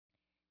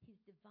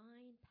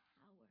divine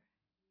power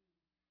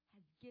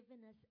has given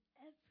us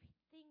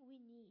everything we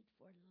need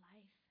for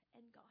life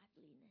and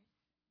godliness.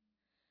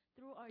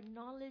 Through our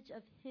knowledge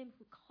of Him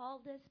who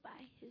called us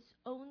by His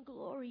own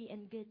glory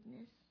and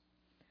goodness.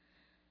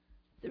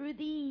 Through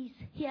these,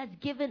 He has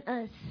given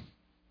us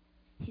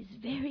His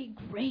very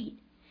great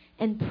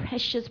and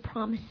precious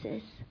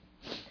promises,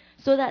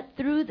 so that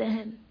through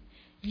them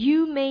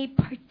you may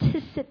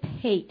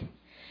participate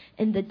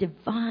in the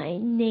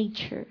divine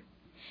nature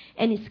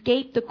and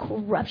escape the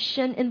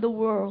corruption in the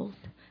world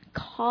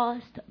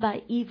caused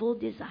by evil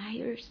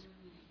desires.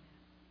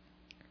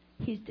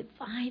 His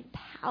divine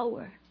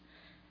power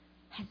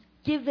has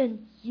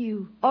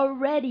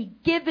already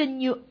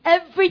given you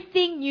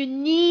everything you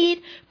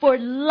need for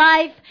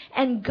life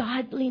and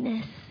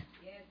godliness.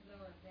 Yes,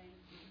 Lord, thank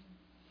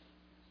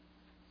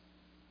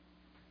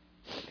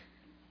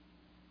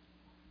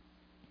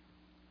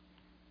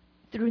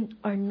you. Through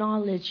our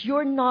knowledge,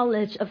 your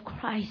knowledge of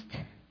Christ,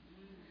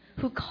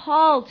 who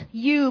called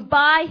you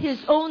by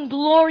His own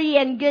glory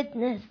and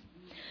goodness.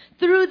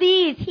 Through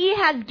these, He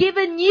has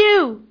given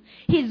you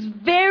His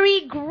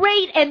very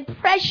great and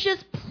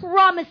precious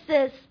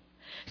promises,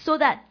 so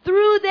that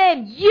through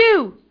them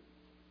you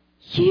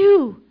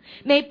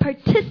may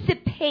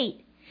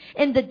participate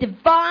in the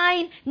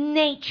divine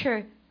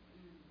nature.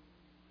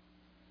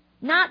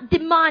 Not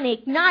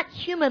demonic, not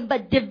human,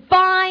 but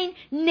divine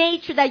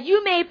nature, that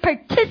you may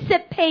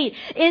participate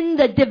in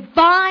the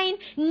divine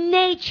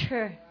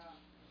nature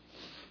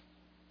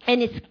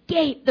and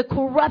escape the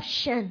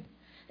corruption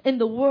in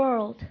the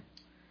world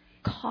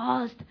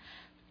caused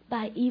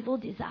by evil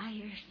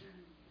desires.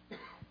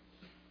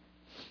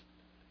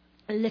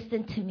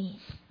 Listen to me.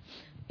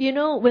 You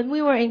know, when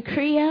we were in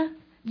Korea,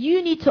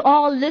 you need to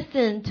all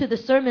listen to the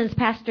sermons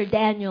Pastor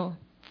Daniel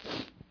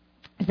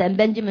and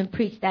Benjamin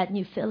preached at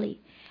New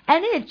Philly.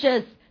 And it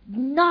just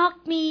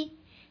knocked me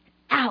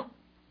out.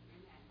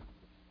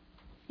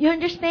 You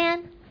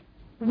understand?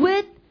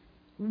 With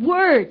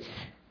words.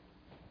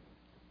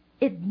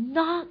 It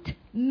knocked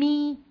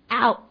me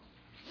out.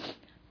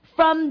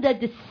 From the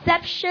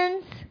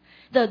deceptions,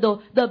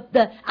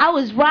 I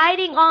was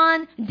riding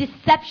on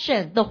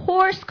deception, the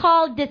horse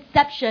called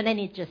deception, and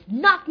it just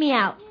knocked me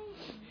out.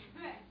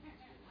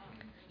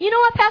 You know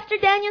what Pastor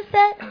Daniel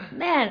said?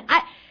 Man,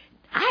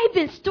 I've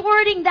been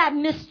stewarding that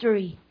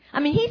mystery.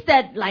 I mean, he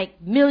said like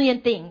a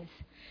million things.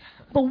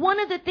 But one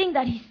of the things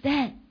that he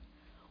said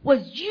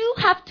was, you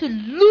have to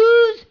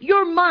lose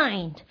your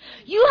mind.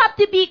 You have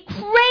to be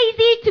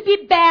crazy to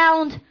be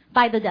bound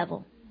by the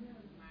devil.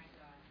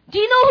 Do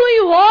you know who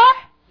you are?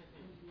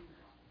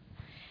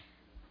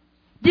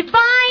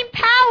 Divine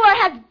power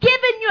has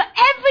given you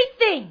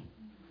everything.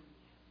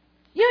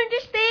 You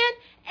understand?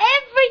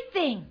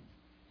 Everything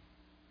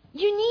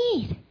you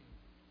need.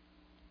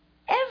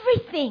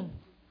 Everything.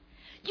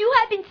 You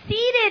have been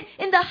seated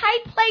in the high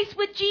place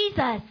with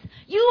Jesus.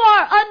 You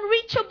are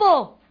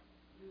unreachable.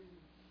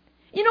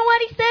 You know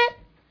what he said?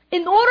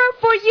 In order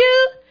for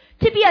you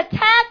to be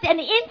attacked and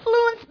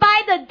influenced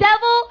by the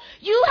devil,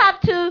 you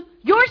have to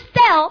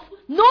yourself,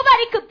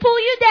 nobody could pull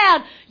you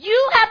down.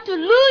 You have to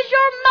lose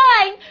your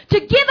mind to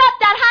give up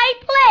that high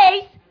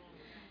place,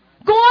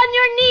 go on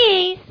your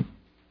knees,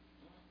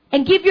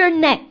 and give your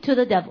neck to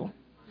the devil.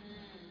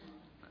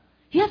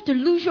 You have to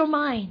lose your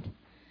mind.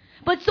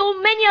 But so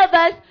many of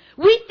us,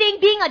 we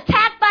think being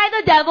attacked by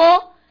the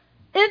devil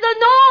is the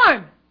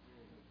norm.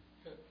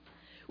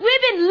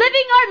 We've been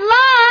living our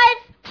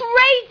lives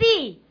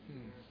crazy.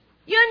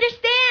 You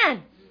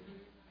understand?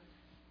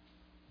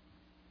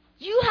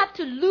 You have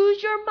to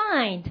lose your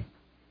mind,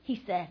 he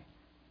said.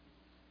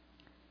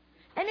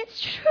 And it's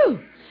true.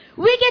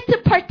 We get to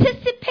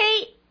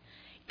participate.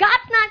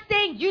 God's not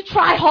saying you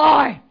try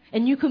hard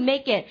and you can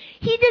make it.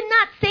 He did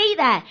not say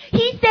that.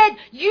 He said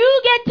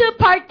you get to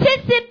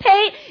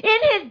participate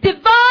in His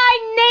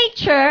divine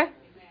nature.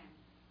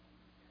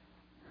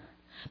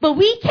 But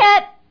we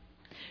kept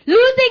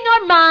losing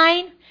our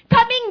mind,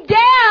 coming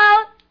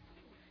down,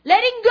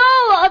 letting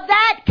go of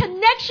that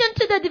connection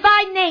to the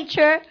divine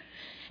nature.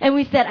 And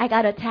we said, I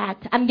got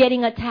attacked. I'm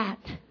getting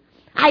attacked.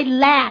 I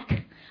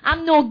lack.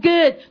 I'm no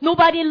good.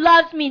 Nobody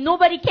loves me.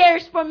 Nobody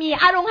cares for me.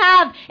 I don't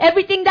have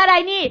everything that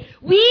I need.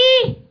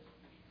 We,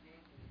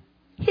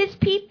 His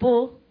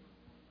people,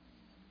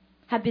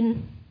 have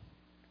been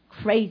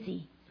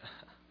crazy.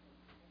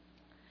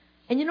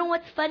 And you know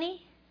what's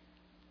funny?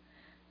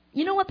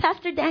 You know what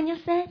Pastor Daniel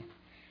said?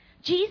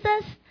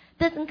 Jesus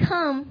doesn't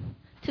come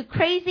to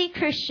crazy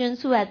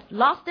Christians who have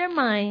lost their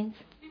minds,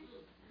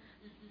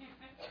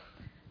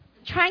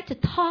 trying to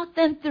talk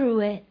them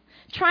through it,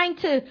 trying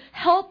to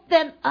help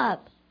them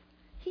up.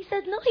 He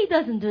said, no, He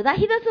doesn't do that.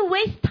 He doesn't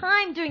waste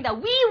time doing that.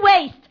 We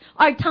waste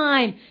our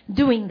time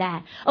doing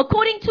that.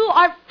 According to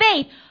our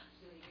faith,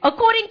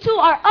 according to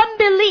our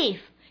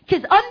unbelief,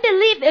 because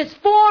unbelief is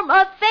form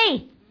of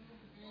faith.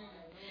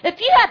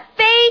 If you have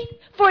faith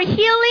for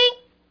healing,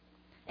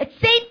 it's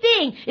same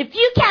thing. If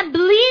you can't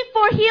believe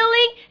for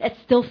healing, it's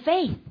still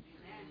faith.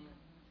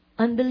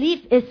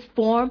 Unbelief is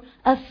form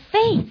of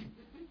faith.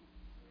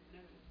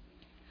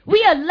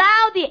 We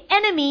allow the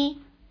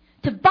enemy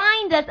to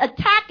bind us,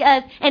 attack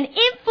us, and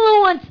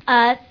influence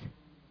us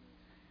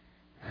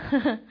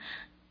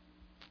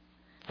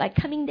by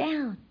coming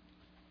down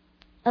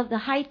of the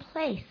high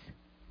place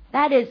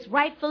that is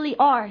rightfully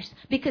ours,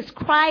 because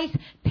Christ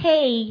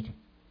paid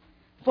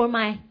for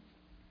my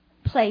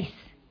place.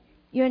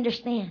 You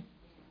understand?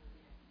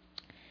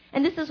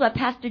 And this is what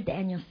Pastor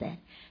Daniel said.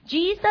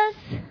 Jesus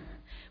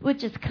would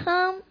just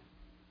come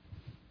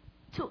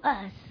to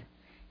us.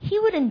 He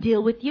wouldn't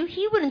deal with you.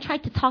 He wouldn't try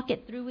to talk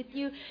it through with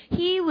you.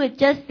 He would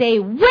just say,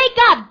 wake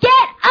up,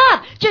 get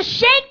up, just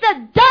shake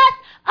the dust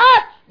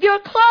off your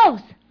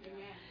clothes.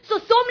 So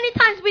many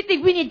times we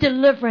think we need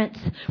deliverance.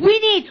 We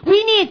need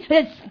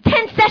 10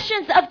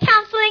 sessions of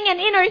counseling and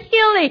inner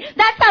healing.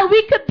 That's how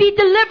we could be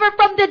delivered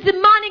from the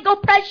demonic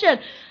oppression,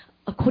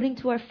 according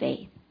to our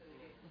faith.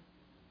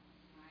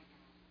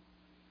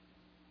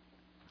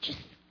 Just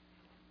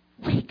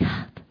wake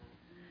up.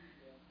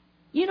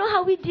 You know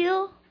how we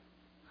deal?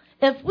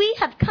 If we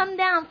have come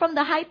down from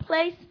the high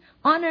place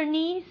on our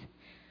knees,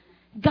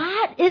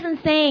 God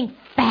isn't saying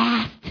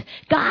fast.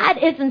 God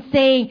isn't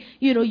saying,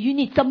 you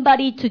need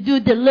somebody to do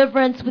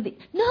deliverance with it.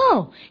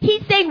 No.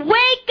 He's saying,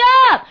 wake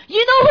up.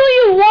 You know who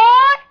you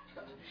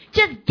are?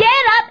 Just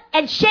get up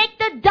and shake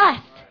the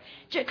dust.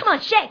 Come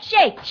on, shake.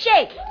 Just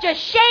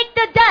shake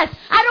the dust.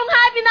 I don't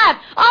have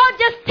enough. Oh,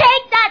 just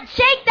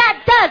shake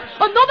that dust.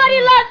 Oh,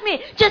 nobody loves me.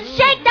 Just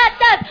shake that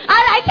dust.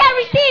 I can't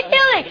receive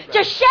healing.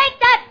 Just shake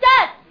that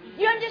dust.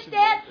 You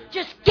understand?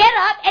 Just get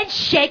up and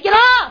shake it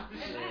off.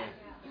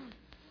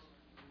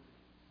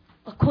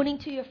 According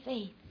to your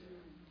faith.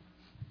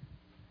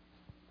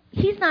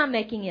 He's not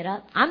making it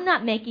up. I'm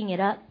not making it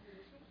up.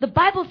 The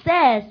Bible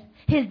says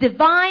His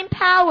divine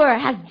power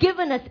has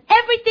given us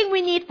everything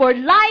we need for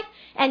life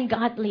and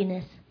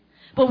godliness.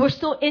 But we're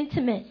so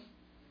intimate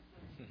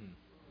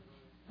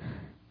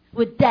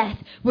with death.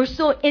 We're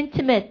so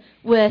intimate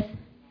with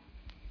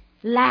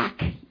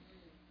lack.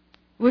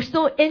 We're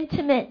so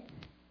intimate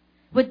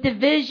with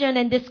division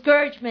and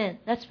discouragement.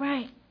 That's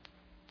right.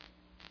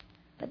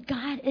 But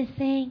God is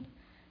saying,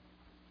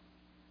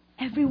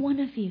 every one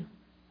of you.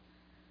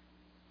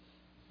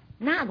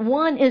 Not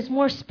one is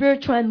more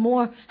spiritual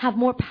and have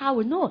more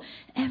power. No,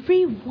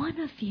 every one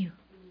of you.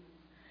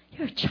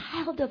 You're a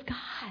child of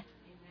God.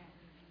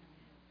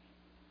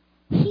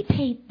 He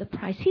paid the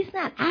price. He's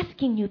not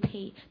asking you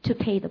to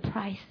pay the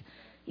price.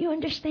 You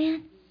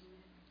understand?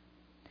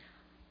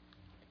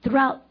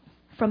 Throughout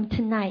from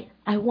tonight,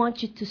 I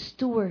want you to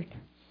steward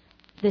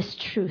this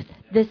truth,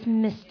 this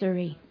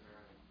mystery.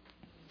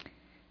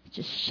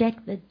 Just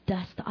shake the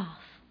dust off.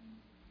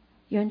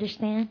 You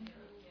understand?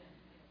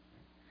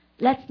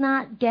 Let's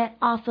not get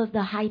off of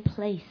the high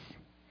place.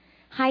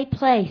 High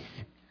place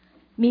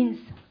means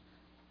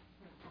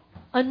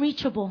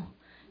unreachable.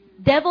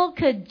 Devil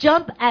could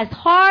jump as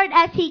hard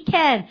as he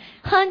can,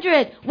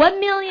 100, 1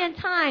 million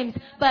times,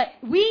 but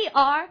we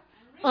are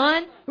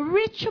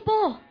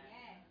unreachable.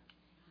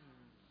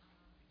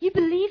 You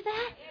believe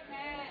that?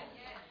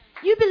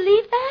 You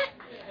believe that?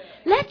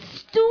 Let's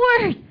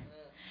steward.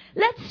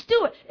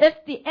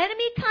 If the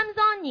enemy comes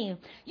on you,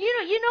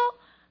 you know,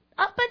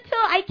 up until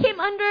I came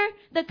under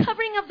the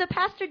covering of the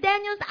Pastor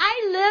Daniels,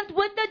 I lived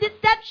with the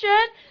deception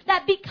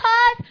that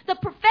because the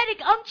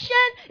prophetic unction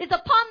is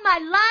upon my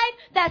life,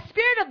 that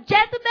spirit of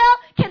Jezebel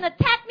can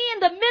attack me in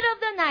the middle of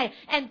the night.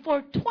 And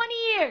for 20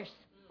 years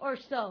or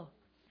so,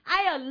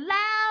 I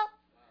allowed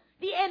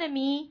the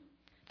enemy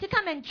to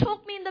come and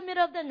choke me in the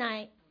middle of the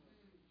night.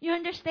 You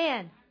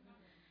understand?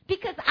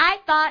 Because I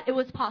thought it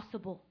was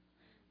possible.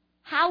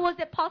 How was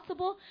it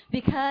possible?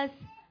 Because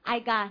I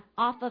got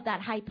off of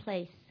that high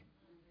place.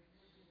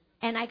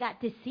 And I got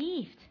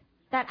deceived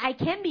that I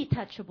can be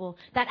touchable,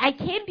 that I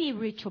can be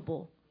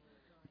reachable.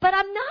 But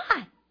I'm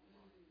not.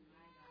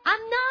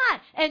 I'm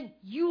not. And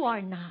you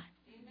are not.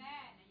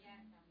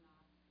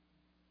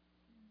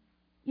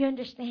 You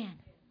understand?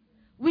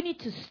 We need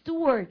to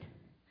steward.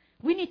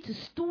 We need to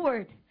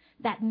steward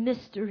that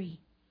mystery.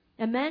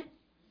 Amen?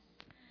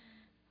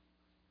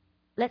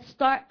 Let's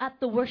start at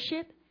the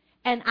worship.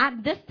 And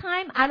this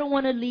time, I don't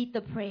want to lead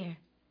the prayer.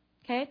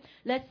 Okay?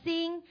 Let's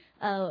sing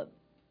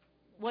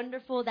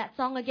wonderful that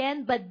song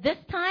again. But this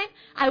time,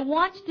 I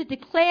want you to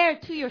declare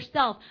to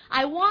yourself.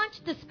 I want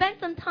you to spend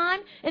some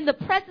time in the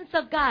presence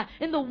of God.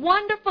 In the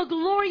wonderful,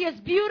 glorious,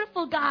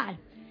 beautiful God.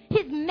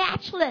 He's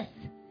matchless.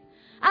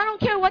 I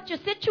don't care what your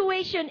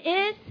situation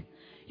is.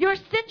 Your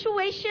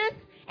situation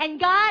and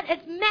God is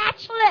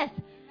matchless.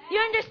 You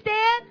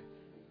understand?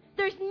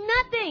 There's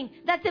nothing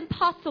that's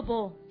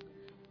impossible.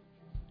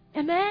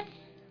 Amen?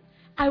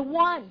 I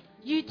want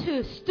you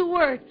to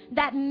steward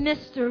that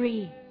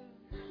mystery.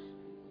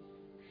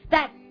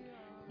 That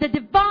the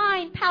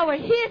divine power,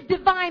 His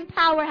divine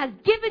power has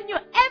given you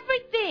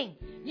everything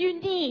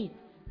you need.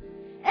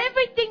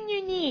 Everything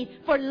you need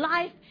for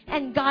life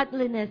and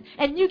godliness.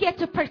 And you get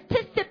to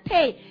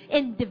participate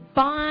in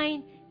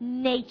divine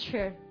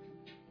nature.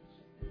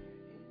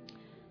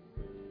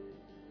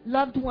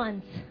 Loved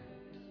ones.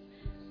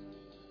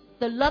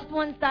 The loved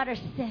ones that are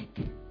sick.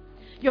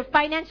 Your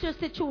financial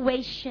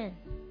situation.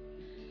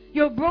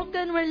 Your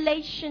broken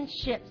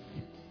relationships.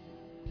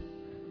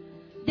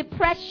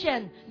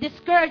 depression,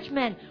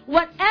 discouragement,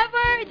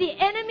 whatever the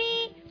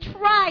enemy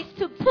tries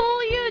to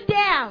pull you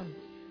down,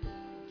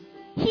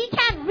 he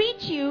can't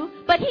reach you,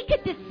 but he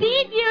could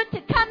deceive you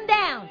to come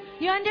down.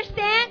 You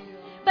understand?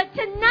 But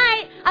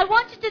tonight, I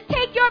want you to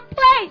take your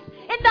place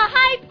in the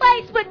high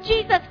place with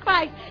Jesus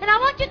Christ. And I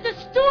want you to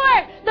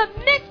steward the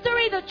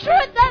mystery, the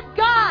truth of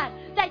God,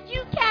 that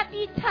you can't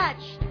be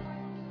touched.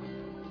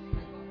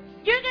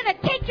 You're going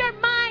to take your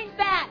mind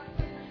back.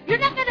 You're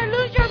not going to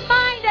lose your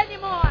mind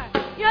anymore.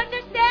 You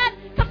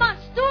understand? Come on,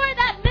 steward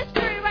that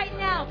mystery right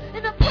now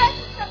in the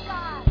presence of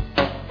God.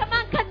 Come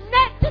on,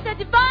 connect to the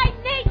divine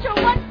nature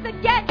once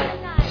again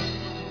tonight.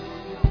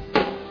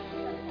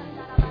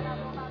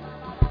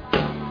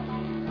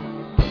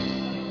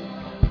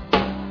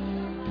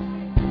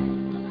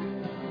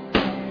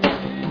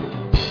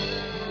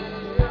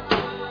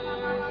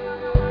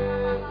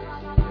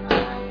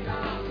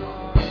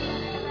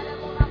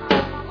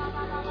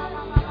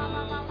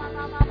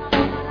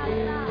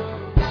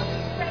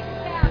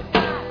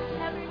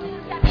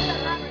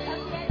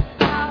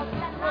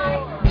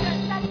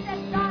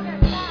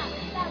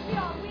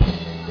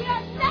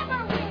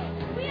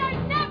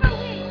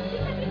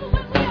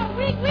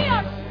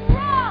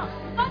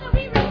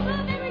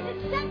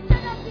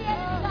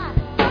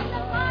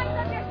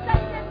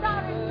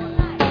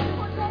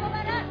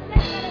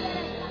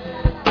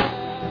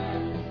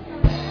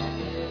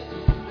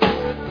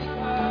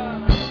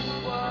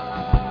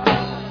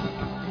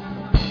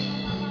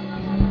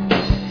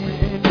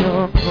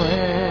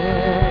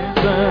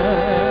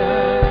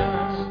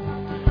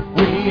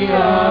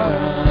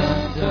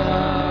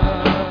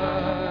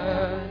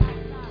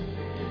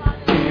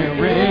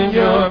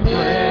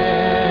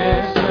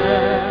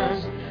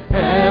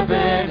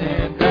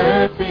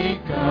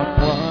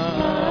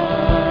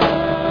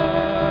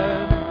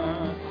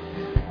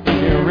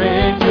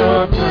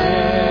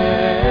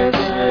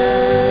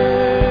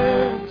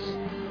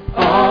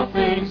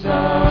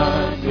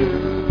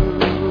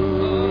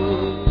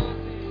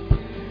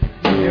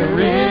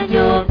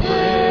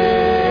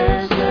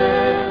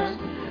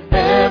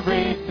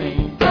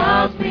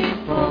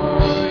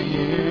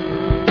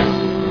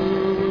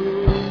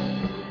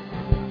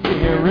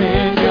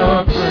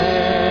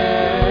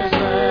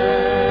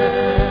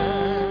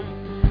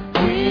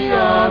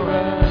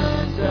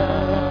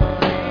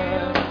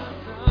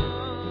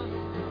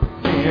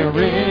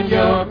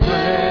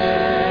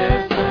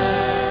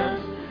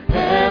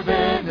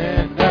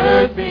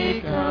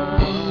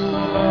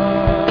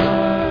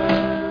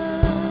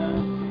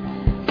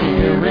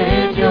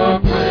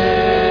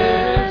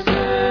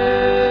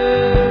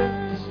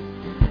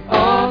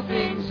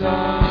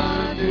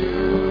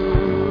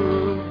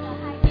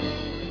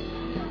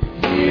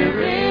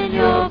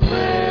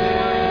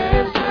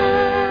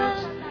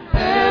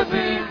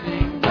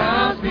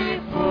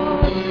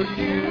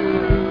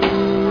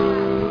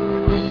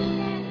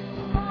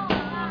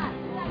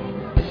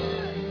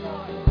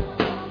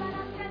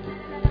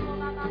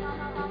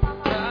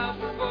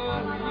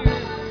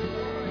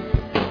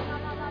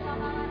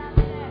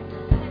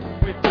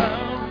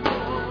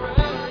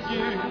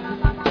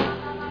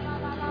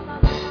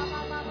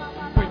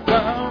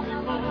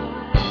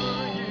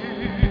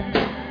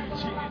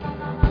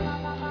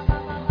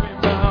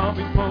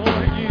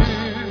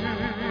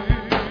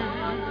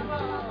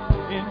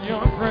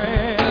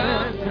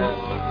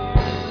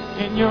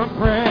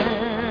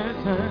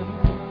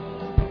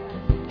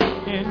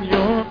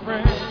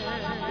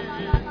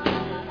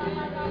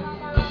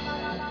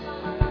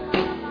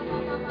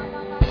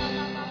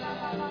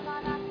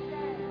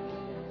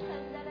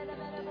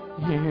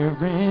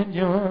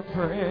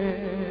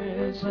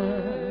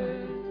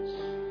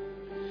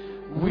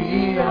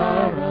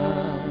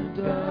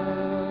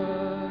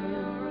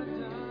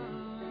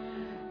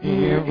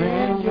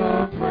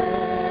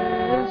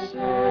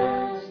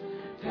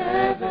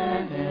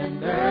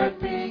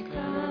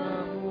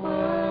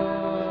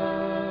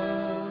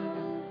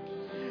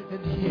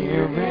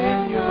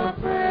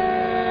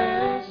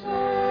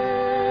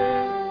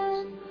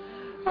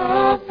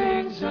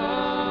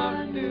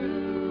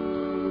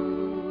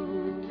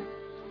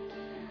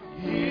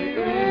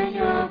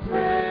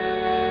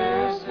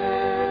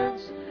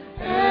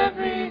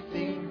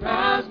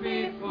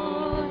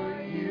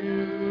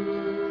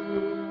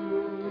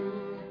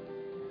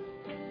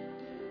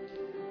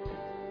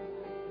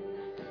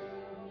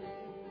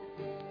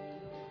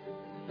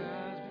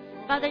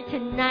 Father,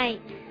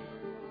 tonight,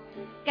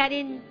 God,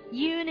 in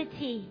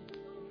unity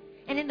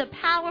and in the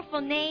powerful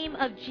name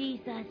of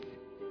Jesus,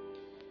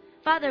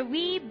 Father,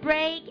 we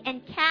break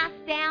and cast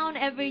down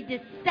every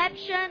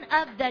deception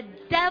of the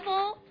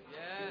devil,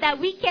 that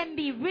we can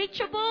be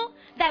reachable,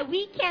 that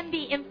we can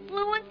be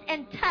influenced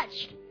and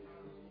touched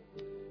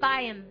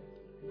by him.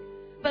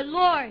 But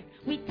Lord,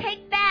 we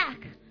take back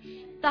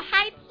the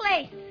high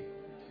place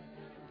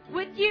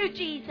with you,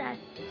 Jesus.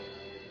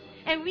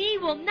 And we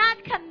will not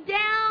come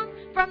down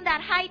from that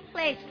high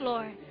place,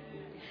 Lord.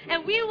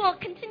 And we will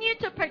continue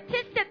to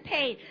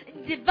participate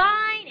in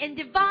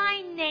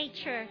divine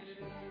nature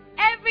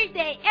every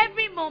day,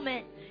 every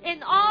moment,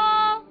 in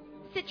all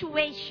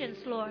situations,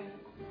 Lord.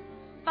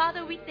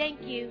 Father, we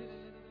thank you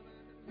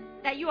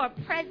that you are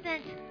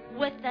present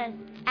with us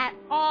at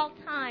all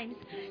times.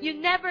 You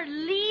never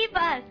leave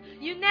us.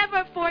 You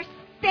never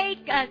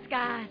forsake us,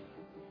 God.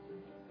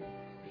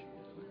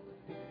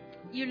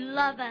 You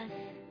love us.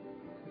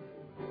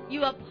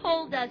 You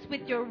uphold us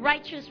with your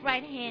righteous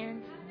right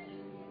hand.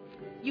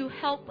 You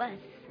help us.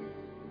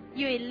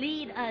 You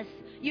lead us.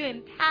 You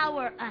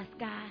empower us,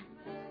 God.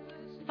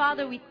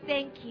 Father, we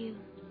thank you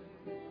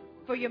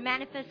for your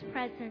manifest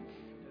presence.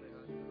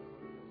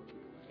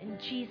 In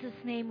Jesus'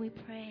 name we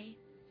pray.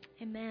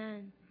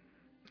 Amen.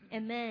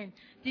 Amen.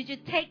 Did you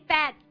take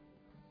back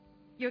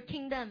your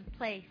kingdom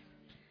place?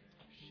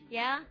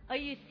 Yeah? Are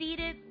you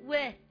seated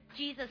with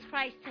Jesus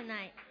Christ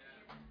tonight?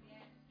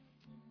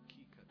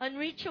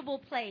 Unreachable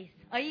place.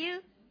 Are you?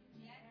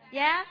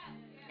 Yeah?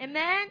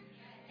 Amen?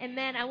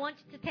 Amen. I want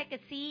you to take a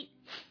seat.